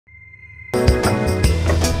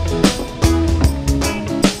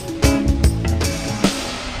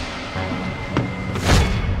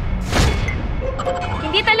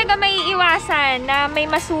talaga maiiwasan na may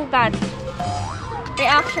masugat.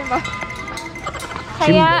 Reaction mo.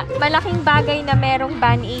 Kaya malaking bagay na merong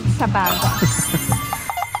band-aid sa bag.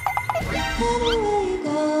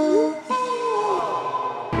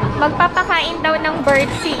 Magpapakain daw ng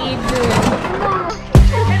bird si Idu.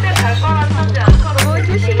 Oh,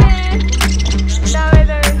 조심해.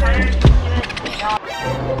 Dami.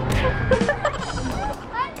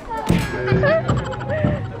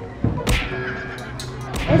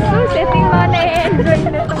 Jesus, eting mga na-enjoy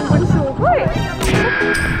na itong bunso ko eh.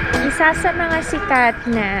 Isa sa mga sikat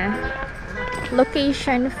na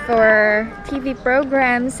location for TV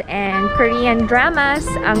programs and Korean dramas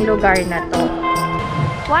ang lugar na to.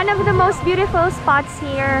 One of the most beautiful spots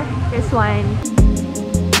here, this one.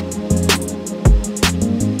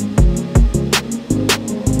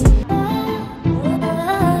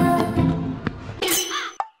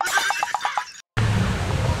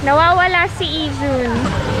 Nawawala si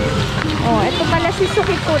Izun. Oh, ito pala si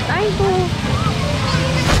Sukikut. Ay, ito.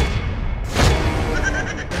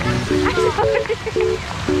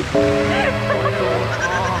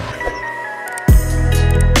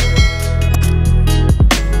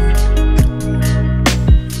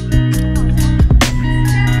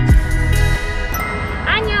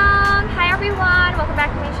 Annyeong! Hi everyone! Welcome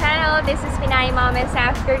back to my channel. This is Pinay Mom in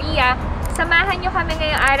South Korea. Samahan nyo kami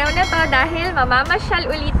ngayong araw na to dahil mamamasyal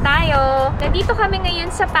ulit tayo. Nandito kami ngayon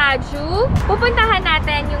sa Paju. Pupuntahan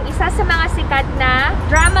natin yung isa sa mga sikat na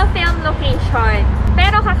drama film location.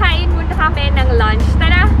 Pero kakain muna kami ng lunch.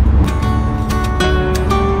 Tara!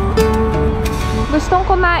 Gustong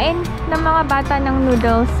kumain ng mga bata ng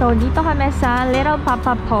noodles. So, dito kami sa Little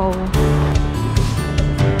Papa Po.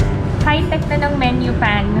 High-tech na ng menu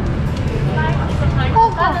pan.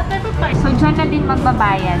 So, dyan na din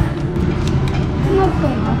magbabayad.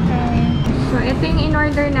 Okay. So, ito yung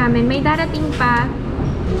in-order namin. May darating pa.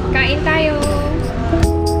 Kain tayo!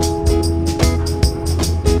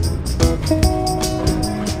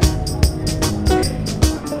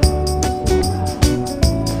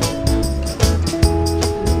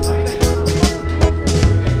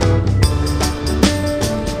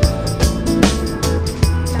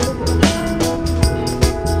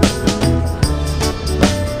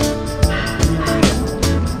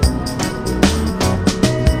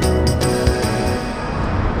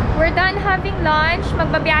 Lunch,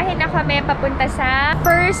 magbabiyahe na kami papunta sa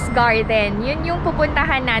First Garden. Yun yung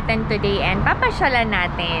pupuntahan natin today and papasyalan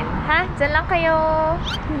natin. Ha? Diyan lang kayo.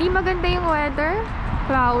 Hindi maganda yung weather.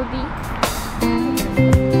 Cloudy.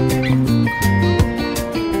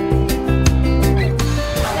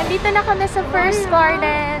 Nandito na kami sa First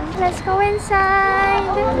Garden. Let's go inside.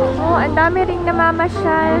 Oh, ang dami ring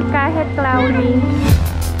namamasyal kahit cloudy.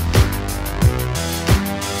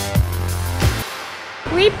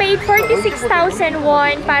 We paid 46,000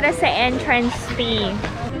 won para sa entrance fee.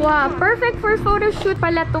 Wow, perfect for photoshoot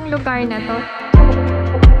pala tong lugar na to.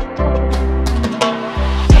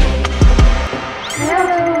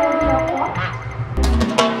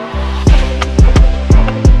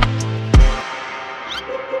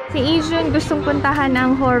 Si Asian gustong puntahan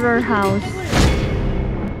ang horror house.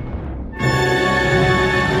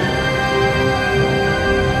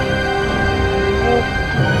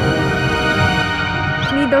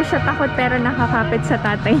 Daw siya takot pero nakakapit sa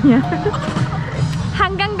tatay niya.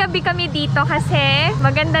 Hanggang gabi kami dito kasi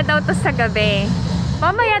maganda daw to sa gabi.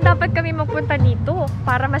 Mamaya dapat kami magpunta dito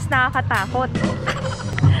para mas nakakatakot.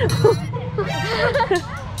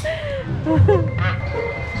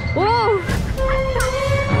 Oh!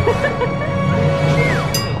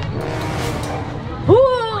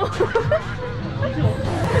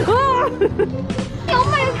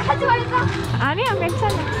 엄마 여기 가지 말자. 아니야,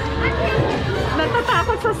 괜찮아.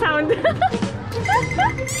 natatakot sa sound.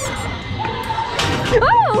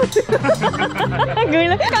 Oh!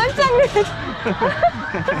 Gulo. Kansang.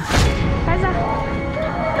 Kaza.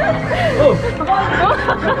 Oh!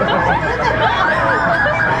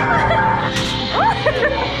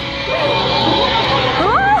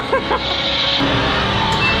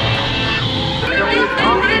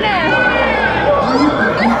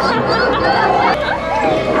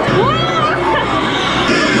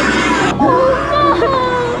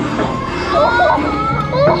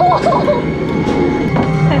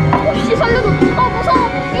 혹시 살려줘. 아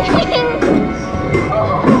무서워.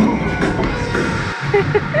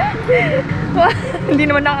 Hindi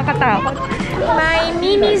naman nakakatakot. May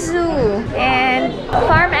mini zoo and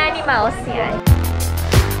farm animals yan.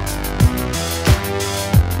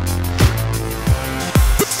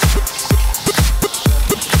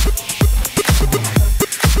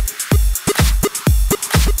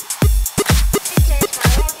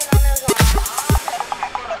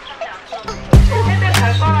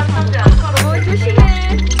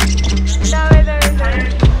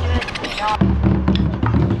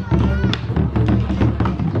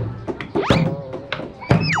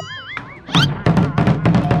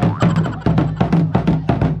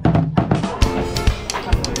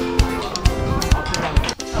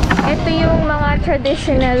 Ito yung mga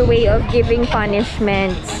traditional way of giving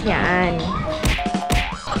punishments. Yan.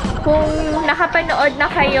 Kung nakapanood na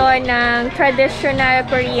kayo ng traditional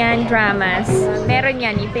Korean dramas, meron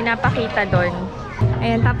yan, ipinapakita doon.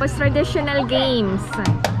 Ayan, tapos traditional games.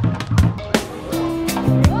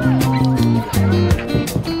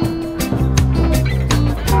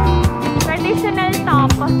 Traditional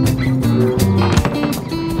top.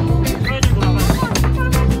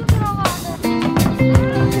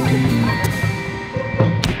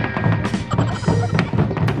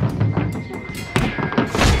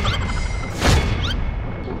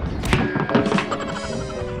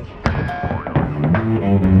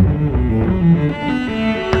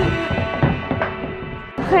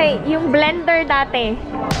 Okay, yung blender dati.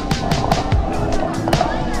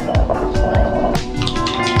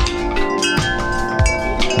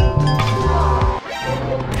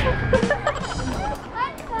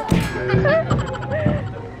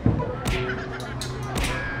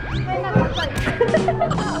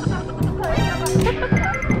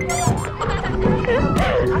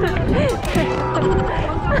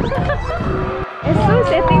 Jesus,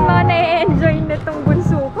 ito yung mga na-enjoy na itong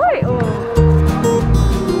bunso ko eh. Oh.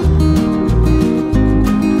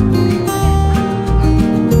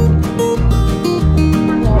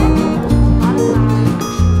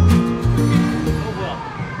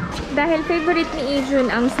 Dahil favorite ni Ijun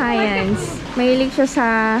ang science, mahilig siya sa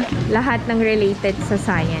lahat ng related sa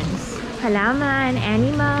science. Halaman,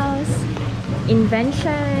 animals,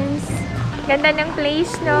 inventions. Ganda ng place,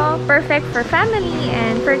 no? Perfect for family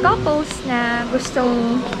and for couples na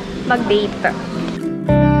gustong mag-date.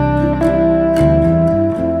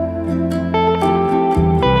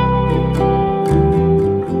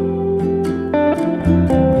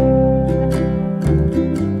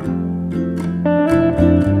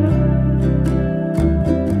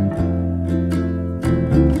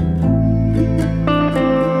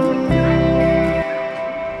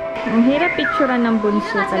 Ang hirap picturean ng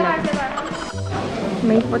bunso talaga.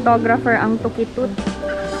 May photographer ang tukitut.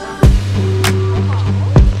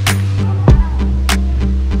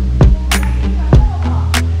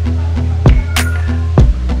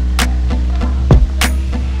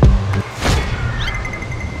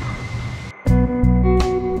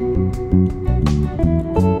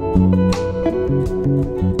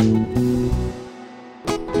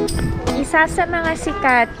 Isa sa mga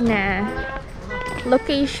sikat na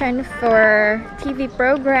location for TV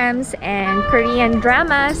programs and Korean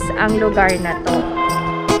dramas ang lugar na to.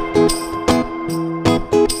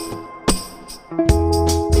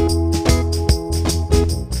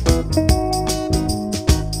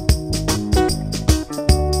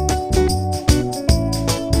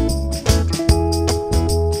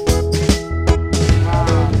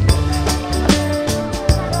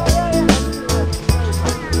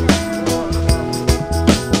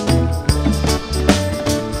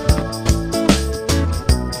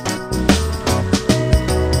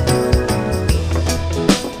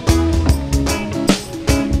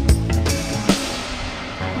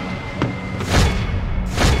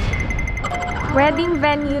 Wedding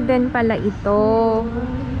venue din pala ito.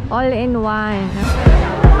 All in one.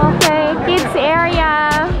 Okay, kids area.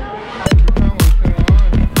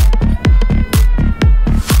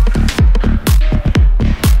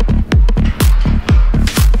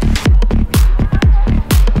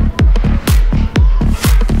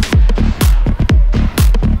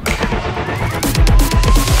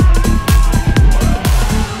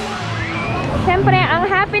 Siyempre, ang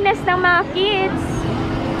happiness ng mga kids.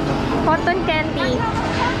 Cotton candy.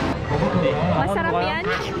 Masarap yan.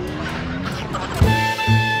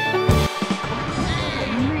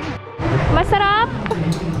 Masarap!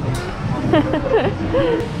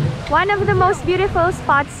 One of the most beautiful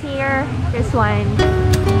spots here. This one.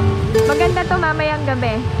 Maganda to mamayang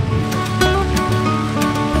gabi.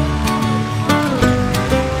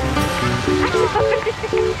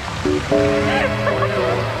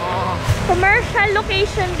 Commercial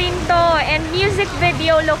location din to and music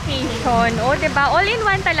video location. O, diba? All in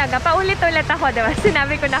one talaga. Paulit-ulit ako, diba?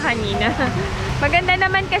 Sinabi ko na kanina. Maganda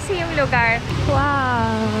naman kasi yung lugar.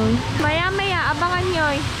 Wow! Maya-maya, abangan nyo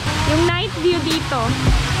yung night view dito.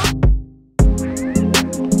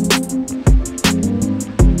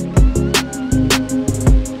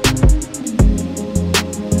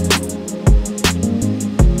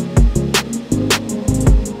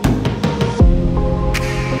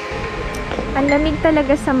 Ang lamig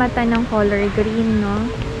talaga sa mata ng color green, no?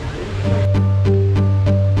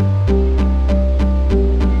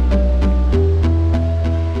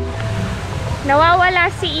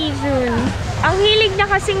 Nawawala si Ijun. Ang hilig niya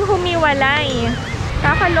kasing humiwalay.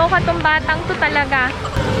 Kakaloka tong batang to talaga.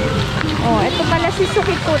 Oh, ito pala si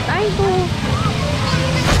Sukiput. Ay, ito.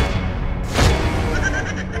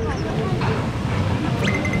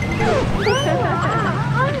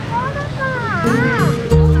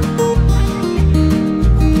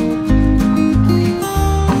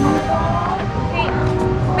 Okay.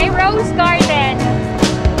 May rose garden.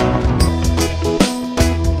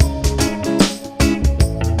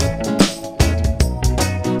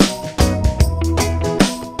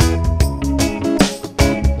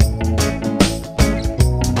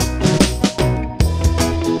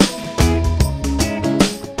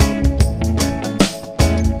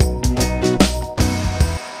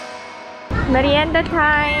 Merienda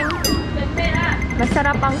time.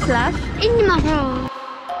 Masarap ang slush. Ini masarap.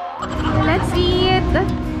 Let's eat.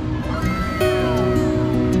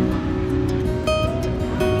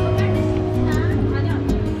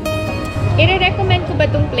 I-recommend ko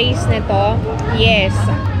ba tong place na to? Yes.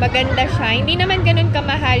 Maganda siya. Hindi naman ganun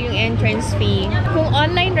kamahal yung entrance fee. Kung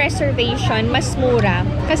online reservation, mas mura.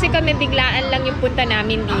 Kasi kami biglaan lang yung punta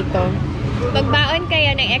namin dito. Magbaon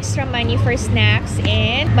kayo ng extra money for snacks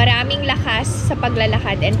and maraming lakas sa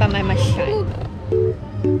paglalakad and pamamasyal.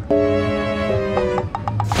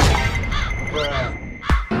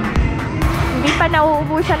 Hindi pa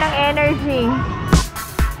nauubusan ng energy.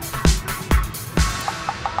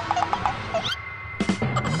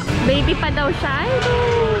 Baby pa daw siya.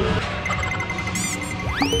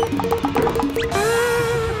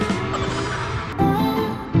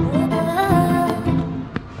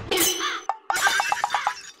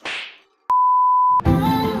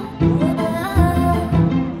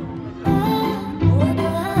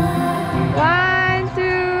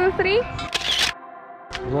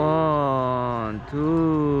 One,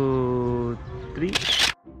 two, three.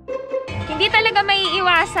 Hindi talaga may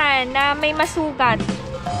iwasan na may masugat.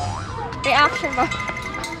 Reaction mo.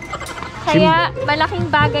 Kaya malaking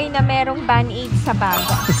bagay na merong band-aid sa bag.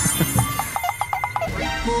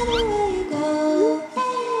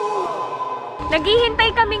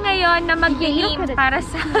 Naghihintay kami ngayon na mag-game para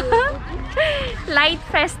sa Light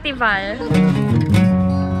Festival.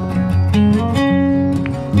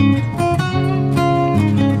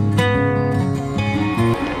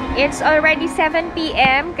 It's already 7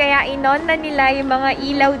 PM, kaya inon na nila yung mga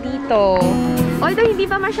ilaw dito. Although hindi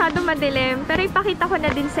pa masyado madilim, pero ipakita ko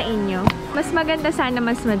na din sa inyo. Mas maganda sana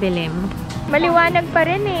mas madilim. Maliwanag pa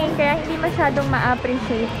rin eh, kaya hindi masyadong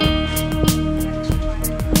ma-appreciate.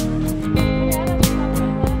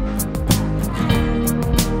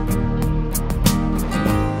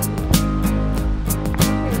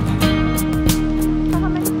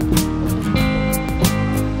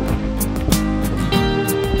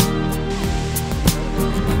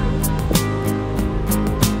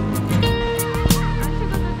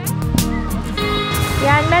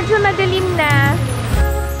 Yan, medyo madilim na.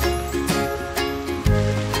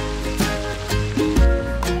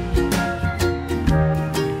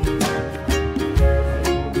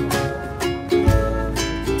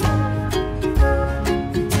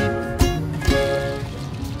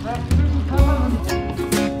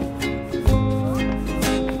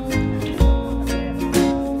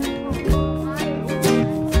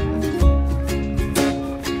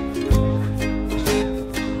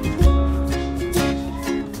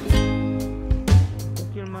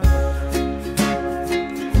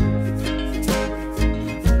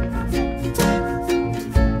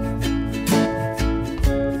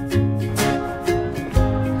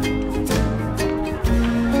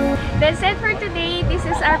 That's it for today. This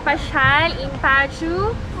is our pasyal in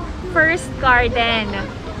Paju First Garden.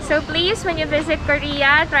 So please, when you visit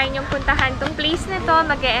Korea, try nyong puntahan tong place na to.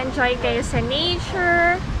 Mag-e-enjoy kayo sa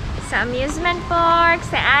nature, sa amusement park,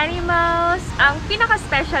 sa animals. Ang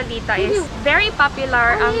pinaka-special dito is very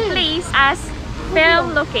popular ang place as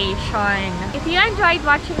film location. If you enjoyed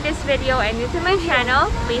watching this video and new to my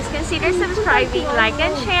channel, please consider subscribing, like,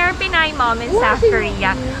 and share Pinay Mom in South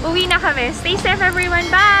Korea. Uwi na kami. Stay safe everyone.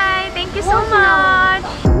 Bye! Thank you so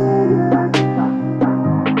much!